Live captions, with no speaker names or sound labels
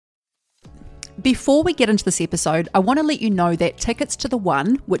Before we get into this episode, I want to let you know that tickets to The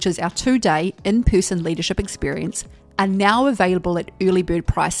One, which is our 2-day in-person leadership experience, are now available at early bird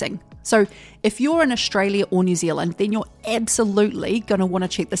pricing. So if you're in Australia or New Zealand, then you're absolutely going to want to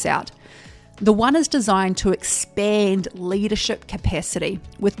check this out. The One is designed to expand leadership capacity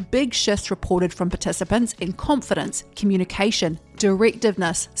with big shifts reported from participants in confidence, communication,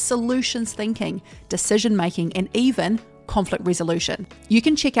 directiveness, solutions thinking, decision making, and even conflict resolution. You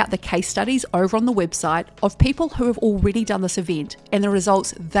can check out the case studies over on the website of people who have already done this event and the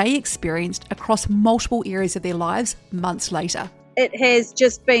results they experienced across multiple areas of their lives months later. It has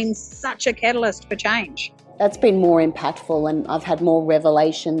just been such a catalyst for change. That's been more impactful, and I've had more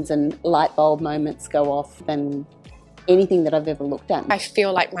revelations and light bulb moments go off than anything that I've ever looked at. I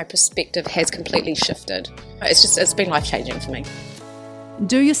feel like my perspective has completely shifted. It's been life-changing for me.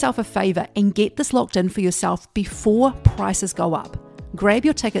 Do yourself a favour and get this locked in for yourself before prices go up. Grab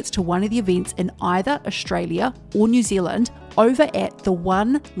your tickets to one of the events in either Australia or New Zealand over at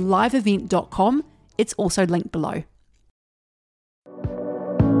theoneliveevent.com. It's also linked below.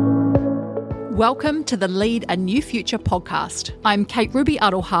 Welcome to the Lead a New Future podcast. I'm Kate Ruby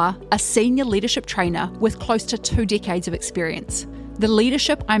Aroha, a senior leadership trainer with close to 2 decades of experience. The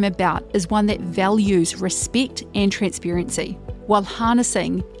leadership I'm about is one that values respect and transparency, while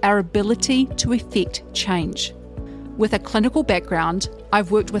harnessing our ability to effect change. With a clinical background,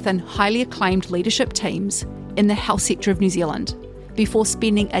 I've worked within highly acclaimed leadership teams in the health sector of New Zealand, before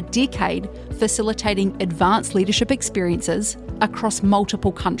spending a decade facilitating advanced leadership experiences across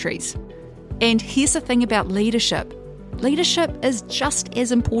multiple countries. And here's the thing about leadership. Leadership is just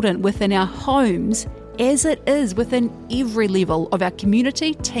as important within our homes as it is within every level of our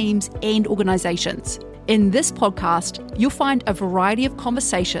community, teams, and organisations. In this podcast, you'll find a variety of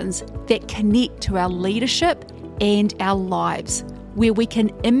conversations that connect to our leadership and our lives, where we can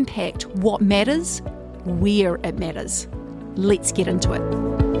impact what matters, where it matters. Let's get into it.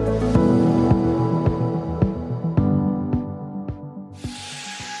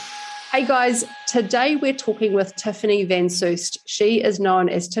 Hey guys, today we're talking with Tiffany Van Soest. She is known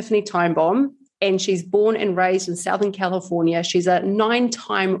as Tiffany Timebomb, and she's born and raised in Southern California. She's a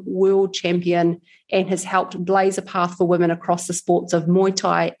 9-time world champion and has helped blaze a path for women across the sports of Muay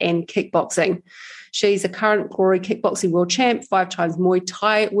Thai and kickboxing. She's a current Glory Kickboxing World Champ, 5 times Muay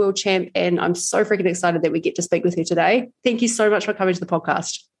Thai World Champ, and I'm so freaking excited that we get to speak with her today. Thank you so much for coming to the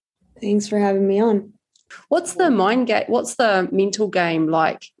podcast. Thanks for having me on. What's the mind game? What's the mental game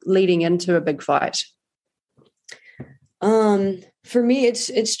like leading into a big fight? For me,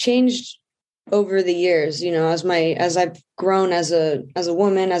 it's changed over the years. You know, as I've grown as a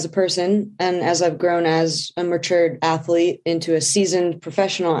woman, as a person, and as I've grown as a matured athlete into a seasoned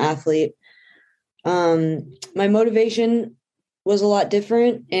professional athlete, my motivation was a lot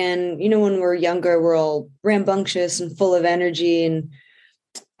different. And you know, when we're younger, we're all rambunctious and full of energy and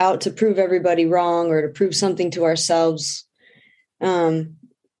out to prove everybody wrong or to prove something to ourselves.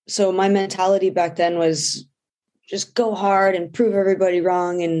 So my mentality back then was just go hard and prove everybody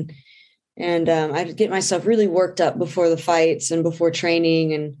wrong. And I'd get myself really worked up before the fights and before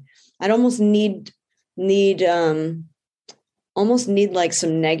training. And I'd almost need like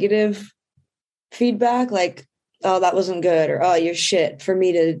some negative feedback, like, oh, that wasn't good, or, oh, you're shit, for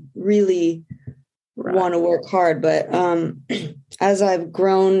me to really want to work hard. But as I've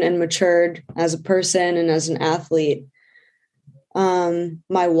grown and matured as a person and as an athlete,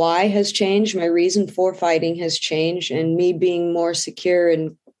 my why has changed. My reason for fighting has changed, and me being more secure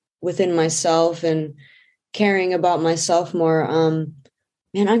and within myself and caring about myself more.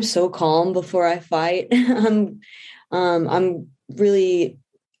 Man, I'm so calm before I fight. I'm really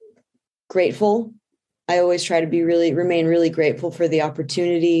grateful. I always try to remain really grateful for the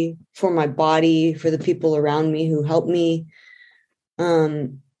opportunity, for my body, for the people around me who help me.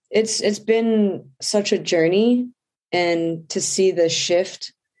 It's been such a journey, and to see the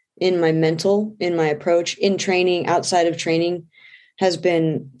shift in my mental, in my approach, in training, outside of training, has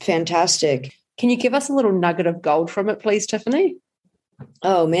been fantastic. Can you give us a little nugget of gold from it, please, Tiffany?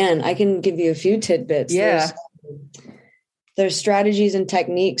 Oh man, I can give you a few tidbits. Yeah. There's strategies and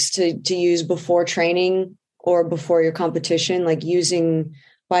techniques to use before training or before your competition, like using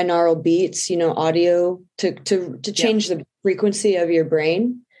binaural beats, you know, audio to change the frequency of your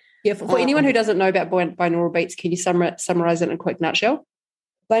brain. Yeah. For anyone who doesn't know about binaural beats, can you summarize it in a quick nutshell?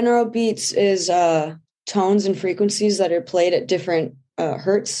 Binaural beats is tones and frequencies that are played at different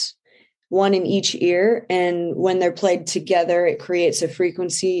hertz, one in each ear. And when they're played together, it creates a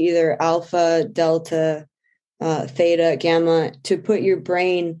frequency, either alpha, delta, theta, gamma, to put your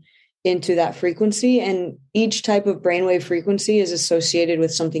brain into that frequency. And each type of brainwave frequency is associated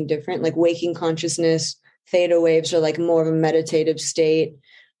with something different, like waking consciousness. Theta waves are like more of a meditative state,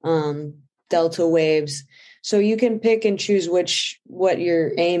 delta waves. So you can pick and choose what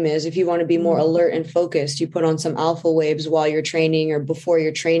your aim is. If you want to be more alert and focused, you put on some alpha waves while you're training or before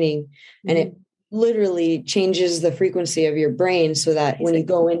you're training, and it literally changes the frequency of your brain so that when you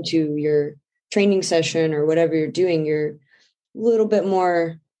go into your training session or whatever you're doing, you're a little bit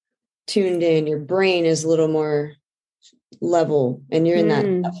more tuned in. Your brain is a little more level and you're in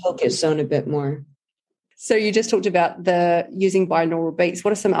that focus zone a bit more. So you just talked about the using binaural beats.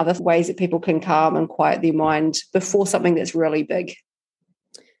 What are some other ways that people can calm and quiet their mind before something that's really big?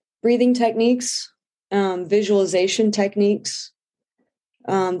 Breathing techniques, visualization techniques.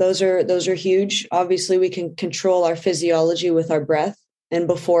 Those are huge. Obviously, we can control our physiology with our breath. And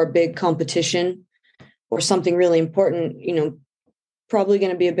before a big competition or something really important, probably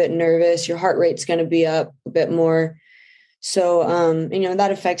going to be a bit nervous. Your heart rate's going to be up a bit more. So,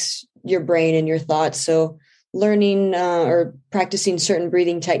 that affects your brain and your thoughts. So learning or practicing certain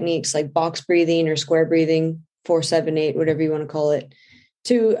breathing techniques like box breathing or square breathing, 4-7-8, whatever you want to call it,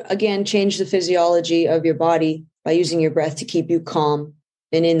 to, again, change the physiology of your body by using your breath to keep you calm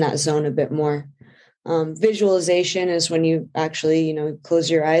and in that zone a bit more. Visualization is when you actually, close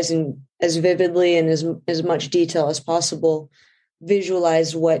your eyes and as vividly and as much detail as possible,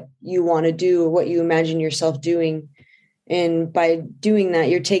 visualize what you want to do or what you imagine yourself doing. And by doing that,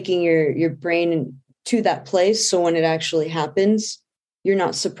 you're taking your brain to that place. So when it actually happens, you're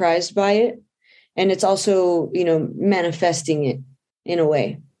not surprised by it. And it's also, manifesting it in a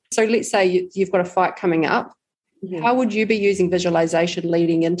way. So let's say you've got a fight coming up. Mm-hmm. How would you be using visualization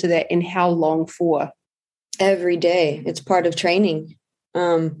leading into that, and how long for? Every day. It's part of training.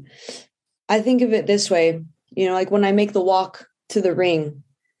 I think of it this way, like when I make the walk to the ring,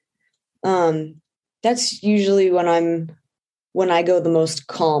 that's usually when I go the most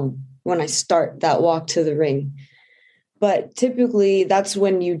calm, when I start that walk to the ring. But typically that's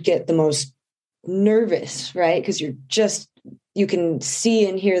when you get the most nervous, right? Because you can see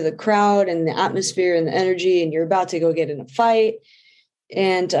and hear the crowd and the atmosphere and the energy, and you're about to go get in a fight.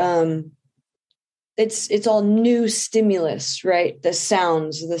 And it's all new stimulus, right? The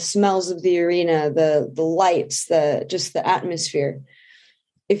sounds, the smells of the arena, the lights, just the atmosphere.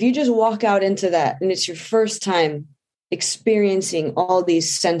 If you just walk out into that and it's your first time experiencing all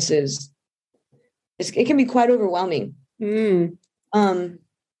these senses, it can be quite overwhelming.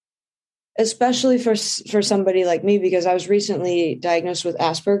 Especially for somebody like me, because I was recently diagnosed with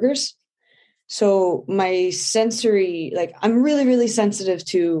Asperger's. So my sensory, I'm really, really sensitive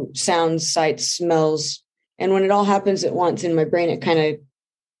to sounds, sights, smells. And when it all happens at once in my brain, it kind of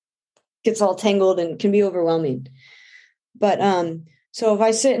gets all tangled and can be overwhelming. But so if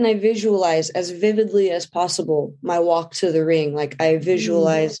I sit and I visualize as vividly as possible my walk to the ring, like I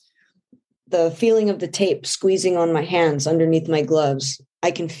visualize the feeling of the tape squeezing on my hands underneath my gloves.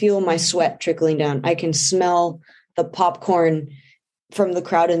 I can feel my sweat trickling down. I can smell the popcorn from the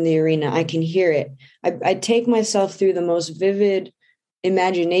crowd in the arena. I can hear it. I take myself through the most vivid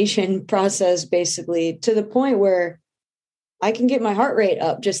imagination process, basically, to the point where I can get my heart rate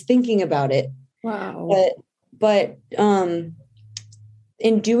up just thinking about it. Wow. But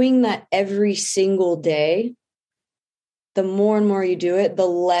in doing that every single day, the more and more you do it, the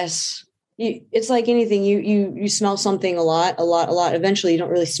less it's like anything. You smell something a lot. Eventually you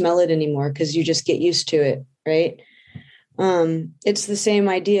don't really smell it anymore because you just get used to it. Right. It's the same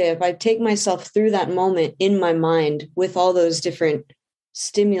idea. If I take myself through that moment in my mind with all those different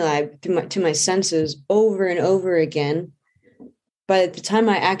stimuli to my senses over and over again, by the time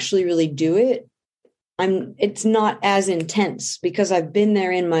I actually really do it, it's not as intense because I've been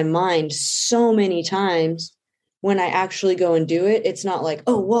there in my mind so many times. When I actually go and do it, it's not like,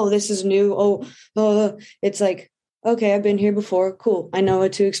 oh, whoa, this is new. Oh, it's like, okay, I've been here before. Cool. I know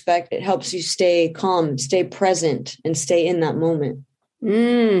what to expect. It helps you stay calm, stay present, and stay in that moment.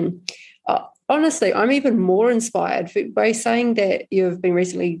 Honestly, I'm even more inspired by saying that you've been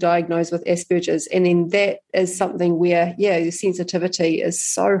recently diagnosed with Asperger's, and then that is something where, your sensitivity is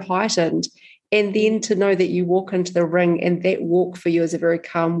so heightened. And then to know that you walk into the ring and that walk for you is a very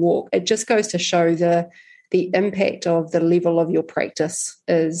calm walk, it just goes to show the impact of the level of your practice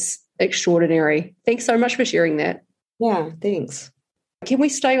is extraordinary. Thanks so much for sharing that. Yeah, thanks. Can we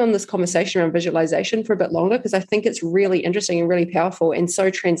stay on this conversation around visualization for a bit longer? Because I think it's really interesting and really powerful and so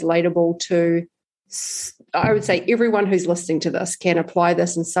translatable to I would say everyone who's listening to this can apply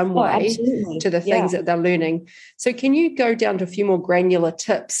this in some way to the things that they're learning. So can you go down to a few more granular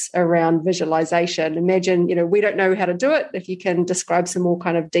tips around visualization? Imagine, we don't know how to do it. If you can describe some more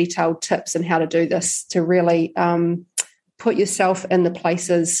kind of detailed tips on how to do this to really put yourself in the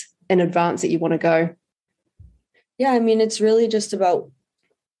places in advance that you want to go. Yeah, I mean, it's really just about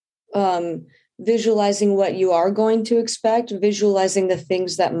visualizing what you are going to expect, visualizing the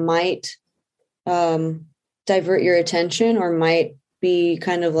things that might divert your attention or might be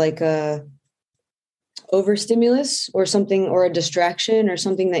kind of like a overstimulus or something, or a distraction or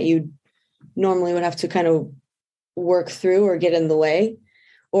something that you normally would have to kind of work through or get in the way.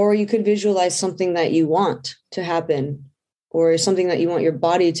 Or you could visualize something that you want to happen or something that you want your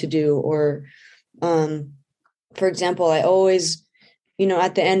body to do. Or, for example, I always,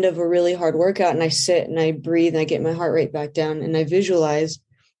 at the end of a really hard workout and I sit and I breathe and I get my heart rate back down and I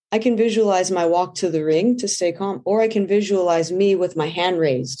can visualize my walk to the ring to stay calm, or I can visualize me with my hand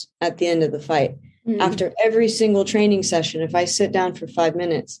raised at the end of the fight. After every single training session, if I sit down for 5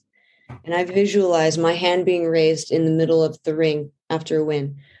 minutes and I visualize my hand being raised in the middle of the ring after a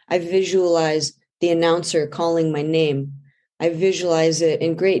win, I visualize the announcer calling my name. I visualize it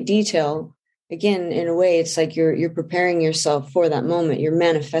in great detail. Again, in a way, it's like you're preparing yourself for that moment. You're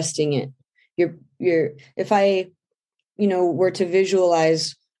manifesting it. If I, were to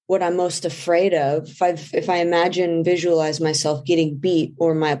visualize what I'm most afraid of, if I imagine, visualize myself getting beat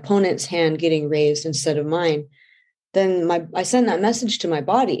or my opponent's hand getting raised instead of mine, then I send that message to my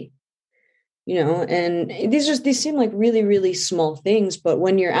body, and these seem like really, really small things. But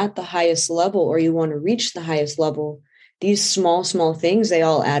when you're at the highest level or you want to reach the highest level, these small things, they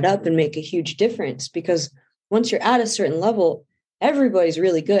all add up and make a huge difference, because once you're at a certain level, everybody's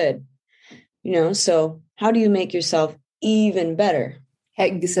really good, so how do you make yourself even better?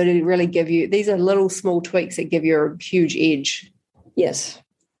 So to really give you, these are little small tweaks that give you a huge edge. Yes.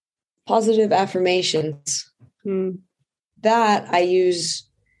 Positive affirmations. That I use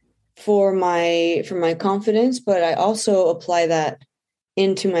for my confidence, but I also apply that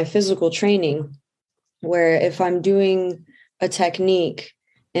into my physical training, where if I'm doing a technique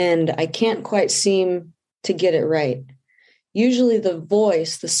and I can't quite seem to get it right, usually the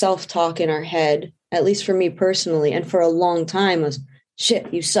voice, the self-talk in our head, at least for me personally, and for a long time, was,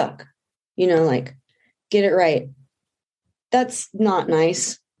 shit, you suck, like, get it right. That's not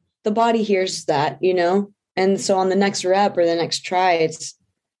nice. The body hears that, and so on the next rep or the next try,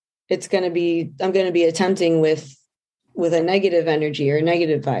 I'm going to be attempting with a negative energy or a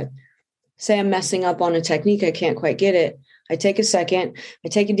negative vibe. Say I'm messing up on a technique, I can't quite get it. I take a second, I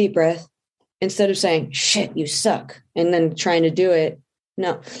take a deep breath. Instead of saying, shit, you suck, and then trying to do it.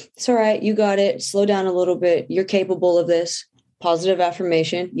 No, it's all right. You got it. Slow down a little bit. You're capable of this. Positive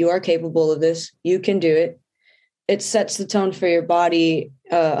affirmation. You are capable of this. You can do it. It sets the tone for your body,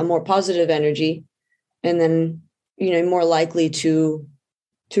 a more positive energy, and then, more likely to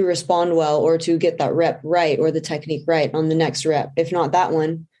respond well or to get that rep right or the technique right on the next rep. If not that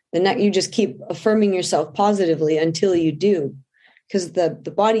one, you just keep affirming yourself positively until you do, because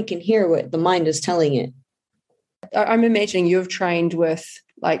the body can hear what the mind is telling it. I'm imagining you've trained with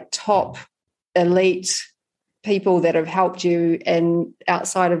like top elite people that have helped you, and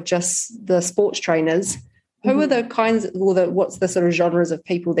outside of just the sports trainers, who are the kinds, what's the sort of genres of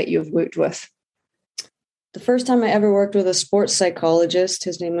people that you've worked with? The first time I ever worked with a sports psychologist,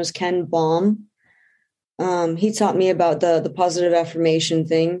 his name was Ken Baum. He taught me about the positive affirmation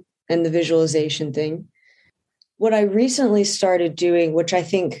thing and the visualization thing. What I recently started doing, which I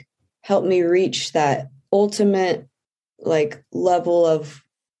think helped me reach that ultimate level of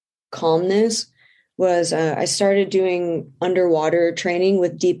calmness, was I started doing underwater training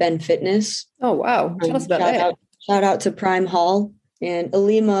with Deep End Fitness. Oh, wow. Tell us about that. Shout out to Prime Hall and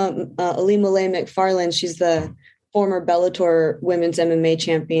Alima Leigh McFarland. She's the former Bellator women's MMA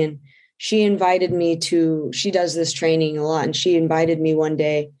champion. She invited me she does this training a lot, and she invited me one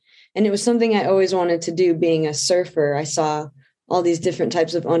day. And it was something I always wanted to do, being a surfer. I saw all these different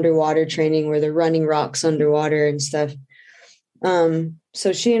types of underwater training where they're running rocks underwater and stuff.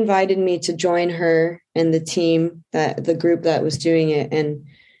 So she invited me to join her and the group that was doing it. And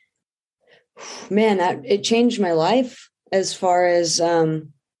man, it changed my life as far as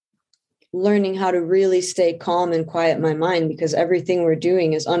learning how to really stay calm and quiet my mind, because everything we're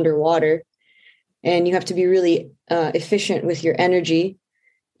doing is underwater and you have to be really efficient with your energy.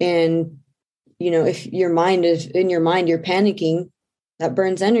 And, if your mind is in your mind, you're panicking, that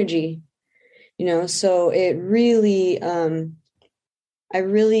burns energy, so it really, I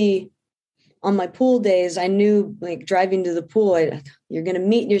really on my pool days, I knew like driving to the pool, you're going to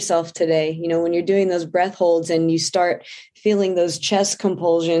meet yourself today. You know, when you're doing those breath holds and you start feeling those chest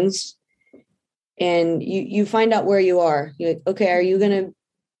compulsions and you find out where you are. You're like, okay, are you going to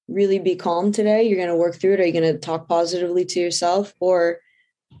really be calm today? You're going to work through it. Are you going to talk positively to yourself? Or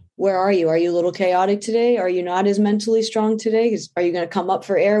where are you? Are you a little chaotic today? Are you not as mentally strong today? Are you going to come up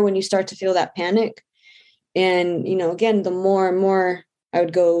for air when you start to feel that panic? And, you know, again, the more and more I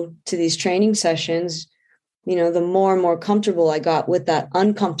would go to these training sessions, you know, the more and more comfortable I got with that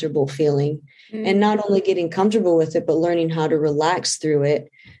uncomfortable feeling, and not only getting comfortable with it, but learning how to relax through it.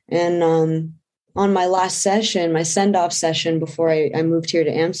 And on my last session, my send-off session before I moved here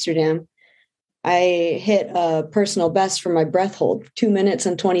to Amsterdam, I hit a personal best for my breath hold, 2 minutes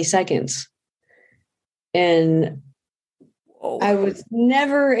and 20 seconds. And I was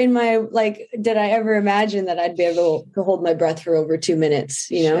never in my, like, did I ever imagine that I'd be able to hold my breath for over 2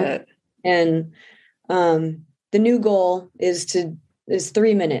 minutes, you know? Shit. And the new goal is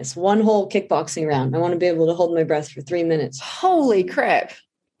 3 minutes, one whole kickboxing round. I want to be able to hold my breath for 3 minutes. Holy crap.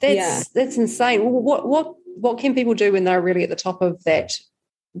 That's insane. What can people do when they're really at the top of that,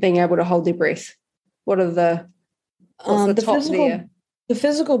 being able to hold their breath? What are the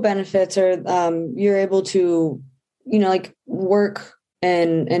physical benefits are you're able to, you know, like work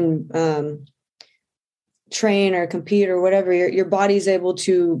and train or compete or whatever. Your body's able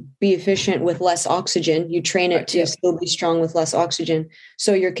to be efficient with less oxygen. You train it to still be strong with less oxygen.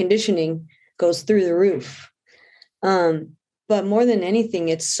 So your conditioning goes through the roof. But more than anything,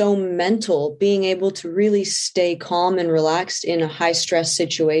 it's so mental, being able to really stay calm and relaxed in a high stress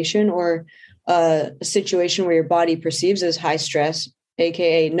situation, or a situation where your body perceives as high stress,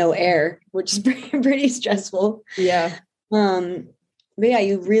 AKA no air, which is pretty stressful. Yeah. But yeah,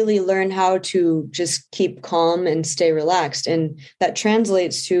 you really learn how to just keep calm and stay relaxed. And that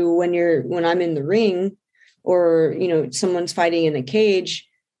translates to when I'm in the ring, or, you know, someone's fighting in a cage,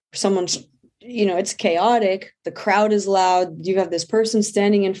 someone's, you know, it's chaotic. The crowd is loud. You have this person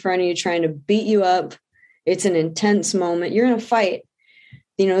standing in front of you trying to beat you up. It's an intense moment. You're in a fight.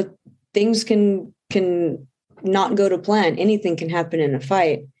 You know, things can not go to plan. Anything can happen in a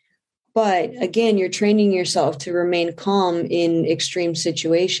fight. But again, you're training yourself to remain calm in extreme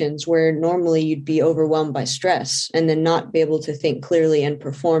situations where normally you'd be overwhelmed by stress, and then not be able to think clearly and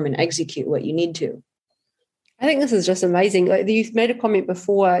perform and execute what you need to. I think this is just amazing. Like, you've made a comment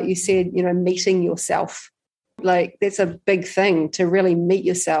before, you said, you know, meeting yourself. Like, that's a big thing, to really meet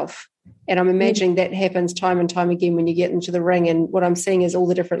yourself. And I'm imagining that happens time and time again when you get into the ring. And what I'm seeing is all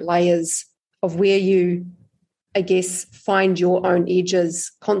the different layers of where you, I guess, find your own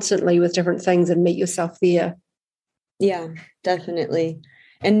edges constantly with different things and meet yourself there. Yeah, definitely.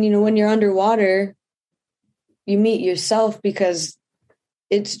 And, you know, when you're underwater, you meet yourself because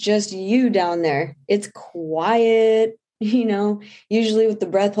it's just you down there. It's quiet, you know. Usually with the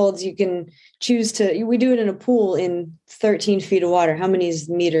breath holds, you can choose to, we do it in a pool in 13 feet of water. How many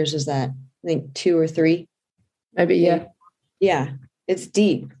meters is that? I think 2 or 3. Maybe, yeah. Yeah, it's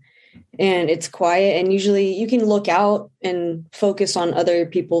deep and it's quiet. And usually you can look out and focus on other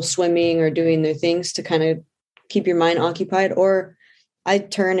people swimming or doing their things to kind of keep your mind occupied. Or I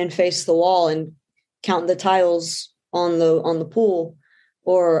turn and face the wall and count the tiles on the pool.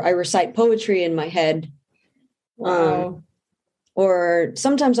 Or I recite poetry in my head. Wow. Or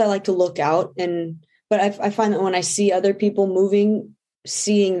sometimes I like to look out, but I find that when I see other people moving,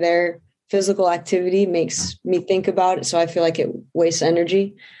 seeing their physical activity makes me think about it. So I feel like it wastes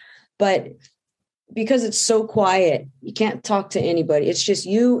energy. But because it's so quiet, you can't talk to anybody. It's just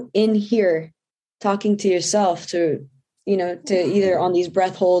you in here talking to yourself, to either on these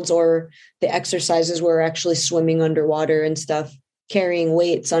breath holds or the exercises where we're actually swimming underwater and stuff, carrying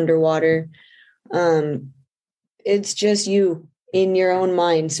weights underwater. It's just you in your own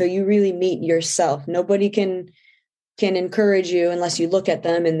mind. So you really meet yourself. Nobody can encourage you unless you look at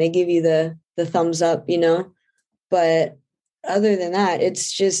them and they give you the thumbs up, you know. But other than that,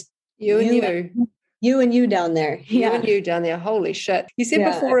 it's just you and you down there. You and you down there. Holy shit. You said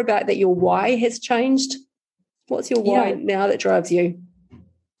before about that your why has changed. What's your why now that drives you?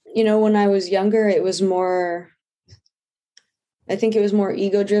 You know, when I was younger, it was more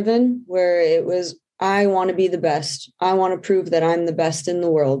ego driven, where it was, I want to be the best. I want to prove that I'm the best in the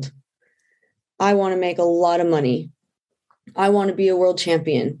world. I want to make a lot of money. I want to be a world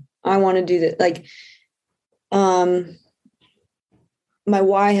champion. I want to do that. Like, my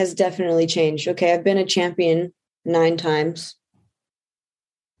why has definitely changed. Okay, I've been a champion 9 times,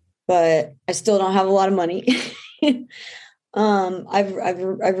 but I still don't have a lot of money.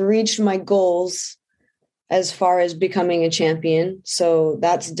 I've reached my goals. as far as becoming a champion. So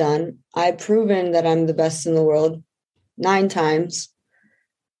that's done. I've proven that I'm the best in the world 9 times.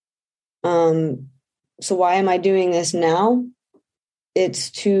 So why am I doing this now? It's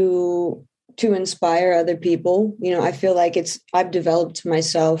to inspire other people. You know, I feel like I've developed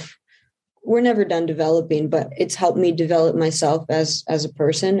myself. We're never done developing, but it's helped me develop myself as a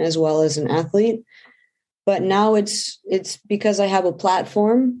person as well as an athlete. But now it's because I have a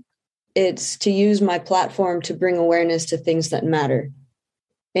platform. It's to use my platform to bring awareness to things that matter.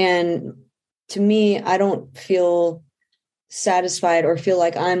 And to me, I don't feel satisfied or feel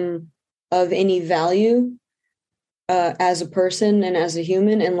like I'm of any value as a person and as a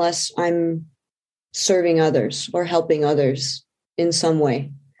human unless I'm serving others or helping others in some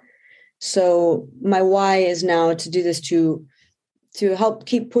way. So my why is now to do this to help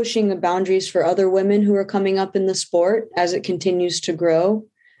keep pushing the boundaries for other women who are coming up in the sport as it continues to grow,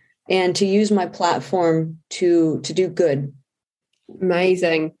 and to use my platform to do good.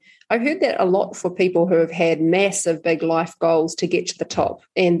 Amazing. I've heard that a lot for people who have had massive big life goals to get to the top.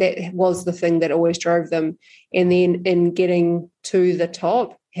 And that was the thing that always drove them. And then in getting to the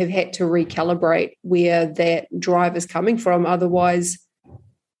top, have had to recalibrate where that drive is coming from. Otherwise,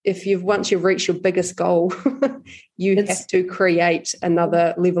 once you've reached your biggest goal, you have to create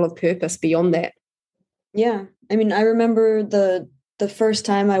another level of purpose beyond that. Yeah. I mean, I remember the first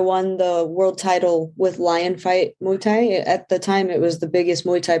time I won the world title with Lion Fight Muay Thai. At the time, it was the biggest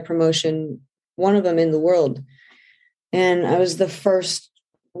Muay Thai promotion, one of them in the world. And I was the first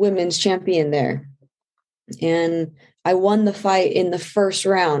women's champion there. And I won the fight in the first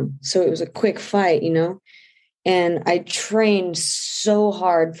round. So it was a quick fight, you know. And I trained so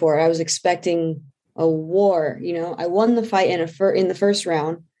hard for it. I was expecting a war, you know. I won the fight in the first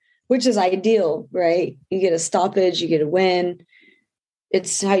round, which is ideal, right? You get a stoppage, you get a win.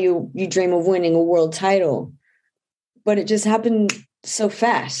 It's how you dream of winning a world title. But it just happened so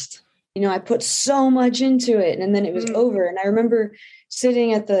fast. You know, I put so much into it, and then it was over. And I remember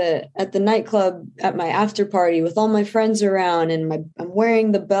sitting at the nightclub at my after party with all my friends around, and I'm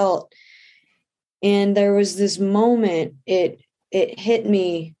wearing the belt. And there was this moment, it hit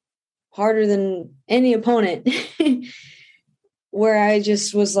me harder than any opponent, where I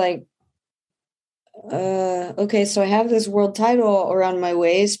just was like, okay, so I have this world title around my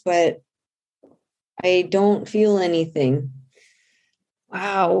waist, but I don't feel anything.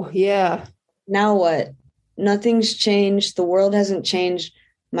 Wow. Yeah. Now what? Nothing's changed. The world hasn't changed.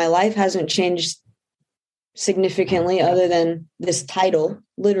 My life hasn't changed significantly other than this title,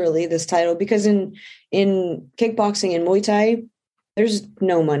 literally this title, because in kickboxing and Muay Thai, there's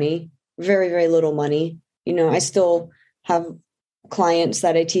no money, very, very little money. You know, I still have clients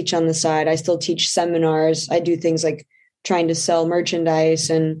that I teach on the side. I still teach seminars. I do things like trying to sell merchandise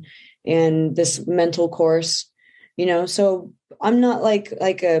and this mental course, you know. So I'm not like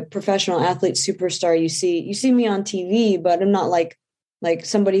a professional athlete superstar. You see me on TV, but I'm not like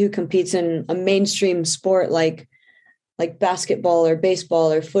somebody who competes in a mainstream sport like basketball or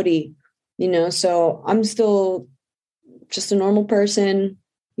baseball or footy, you know. So I'm still just a normal person,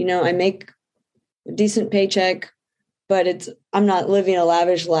 you know. I make a decent paycheck, but I'm not living a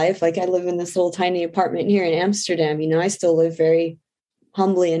lavish life. Like, I live in this little tiny apartment here in Amsterdam. You know, I still live very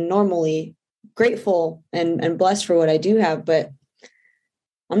humbly and normally, grateful and blessed for what I do have. But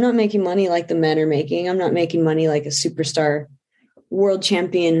I'm not making money like the men are making. I'm not making money like a superstar world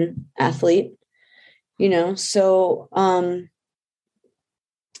champion athlete, you know. So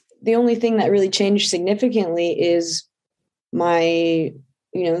the only thing that really changed significantly is my,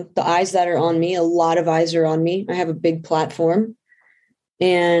 you know, the eyes that are on me. A lot of eyes are on me. I have a big platform.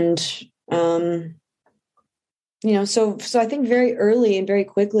 And, you know, so I think very early and very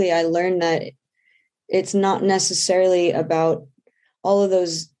quickly, I learned that it's not necessarily about all of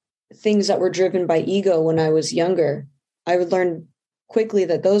those things that were driven by ego when I was younger. I would learn quickly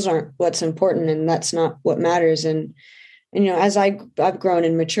that those aren't what's important, and that's not what matters. And you know, as I've grown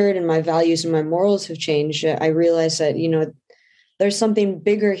and matured and my values and my morals have changed, I realized that, you know, there's something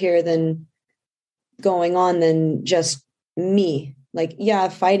bigger here than going on than just me. Like, yeah,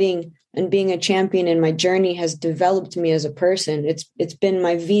 fighting and being a champion in my journey has developed me as a person. It's been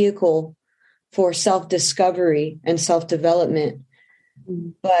my vehicle for self-discovery and self-development,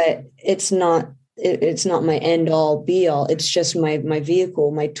 but it's not my end all be all. It's just my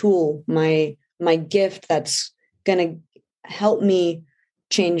vehicle, my tool, my gift that's going to help me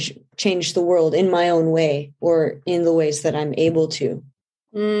change the world in my own way, or in the ways that I'm able to.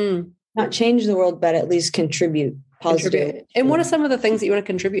 Not change the world, but at least contribute positive. And what are some of the things that you want to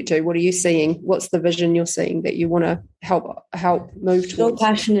contribute to? What are you seeing? What's the vision you're seeing that you want to help move towards? So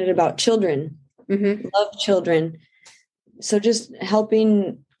passionate about children, love children. So just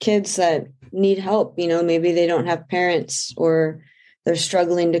helping kids that need help, maybe they don't have parents or they're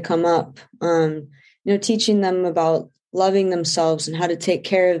struggling to come up, teaching them about loving themselves and how to take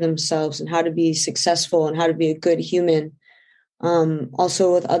care of themselves and how to be successful and how to be a good human.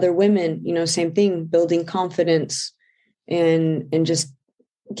 Also with other women, same thing, building confidence and just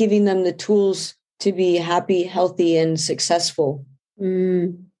giving them the tools to be happy, healthy, and successful.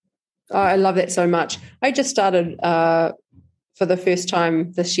 Oh, I love that so much. I just started for the first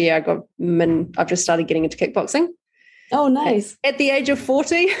time this year. I've just started getting into kickboxing. Oh, nice. At the age of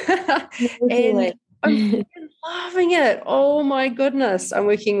 40. And I'm loving it. Oh my goodness. I'm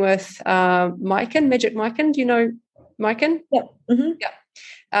working with Myken, Magic Myken. Do you know Myken? Yep. Mm-hmm. Yeah.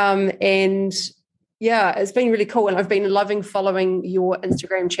 And yeah, it's been really cool. And I've been loving following your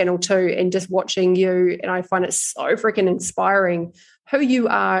Instagram channel too and just watching you. And I find it so freaking inspiring who you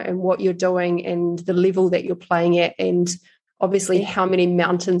are and what you're doing and the level that you're playing at, and obviously how many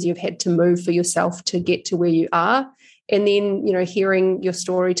mountains you've had to move for yourself to get to where you are. And then, hearing your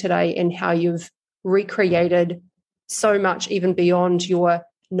story today and how you've recreated so much even beyond your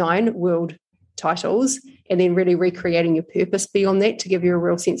 9 world titles, and then really recreating your purpose beyond that to give you a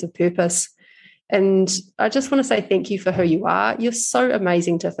real sense of purpose. And I just want to say thank you for who you are. You're so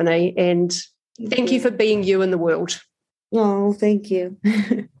amazing, Tiffany, and thank you for being you in the world. Oh, thank you.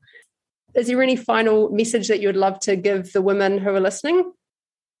 Is there any final message that you would love to give the women who are listening?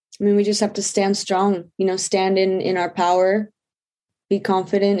 I mean, we just have to stand strong, stand in our power, be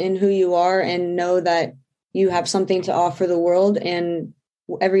confident in who you are, and know that you have something to offer the world, and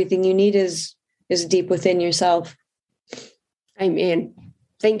everything you need is deep within yourself. Amen.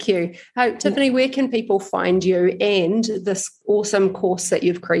 Thank you. Tiffany, where can people find you and this awesome course that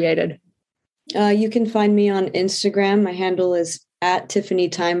you've created? You can find me on Instagram. My handle is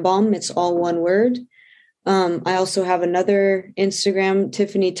 @TiffanyTimebomb. It's all one word. I also have another Instagram,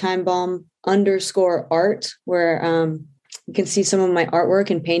 TiffanyTimebomb_art, where you can see some of my artwork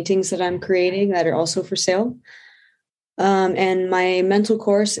and paintings that I'm creating that are also for sale. And my mental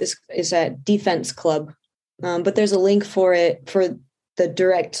course is at Defense Club. But there's a link for it for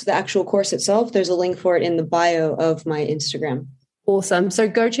the actual course itself. There's a link for it in the bio of my Instagram. Awesome. So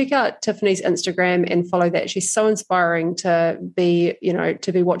go check out Tiffany's Instagram and follow that. She's so inspiring to be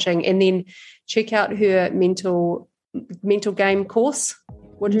watching. And then check out her mental game course.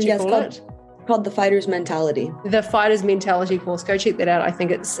 What did you call it? Called The Fighter's Mentality. The Fighter's Mentality course. Go check that out. I think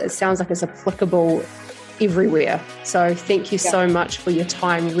it sounds like it's applicable everywhere. So thank you so much for your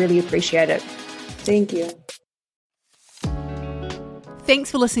time. Really appreciate it. Thank you. Thanks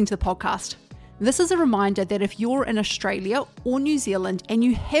for listening to the podcast. This is a reminder that if you're in Australia or New Zealand and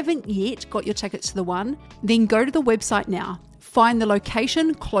you haven't yet got your tickets to the one, then go to the website now, find the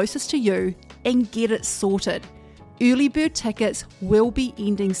location closest to you and get it sorted. Early bird tickets will be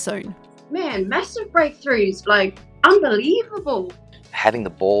ending soon. Man, massive breakthroughs, unbelievable. Having the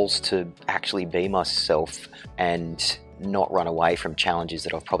balls to actually be myself and not run away from challenges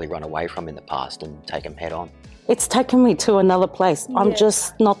that I've probably run away from in the past and take them head on. It's taken me to another place. Yeah. I'm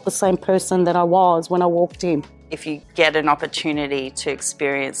just not the same person that I was when I walked in. If you get an opportunity to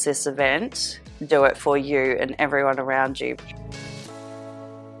experience this event, do it for you and everyone around you.